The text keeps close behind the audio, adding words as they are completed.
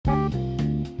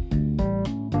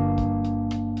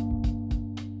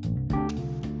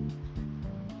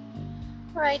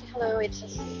Alright, hello, it's a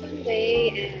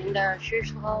Sunday, and as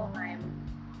usual, I'm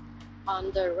on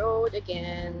the road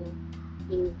again.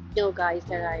 You know, guys,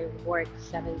 that I work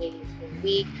 7 days a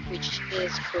week, which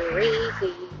is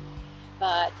crazy,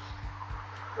 but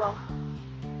well,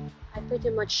 I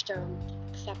pretty much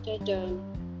accepted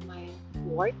my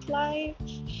work life.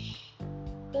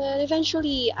 But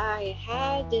eventually, I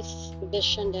had this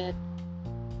vision that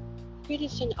pretty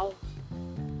soon I'll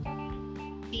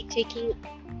be taking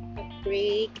a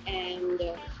break and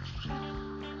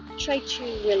try to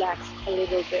relax a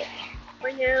little bit.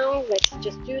 For now, let's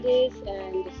just do this,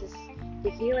 and this is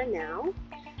the here and now.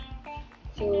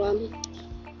 So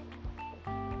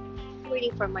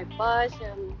waiting for my bus.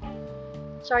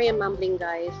 Sorry, I'm mumbling,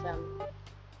 guys.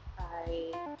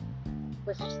 I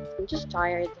I'm just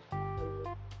tired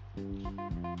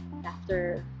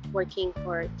after working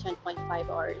for 10.5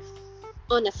 hours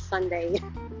on a Sunday.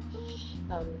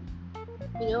 um,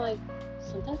 I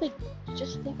sometimes I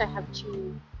just think I have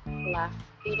to laugh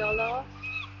it all off.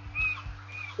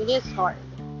 It is hard.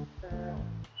 Uh,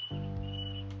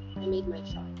 I made my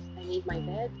choice. I made my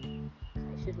bed.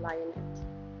 I should lie in it.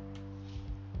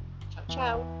 Ciao,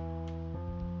 ciao.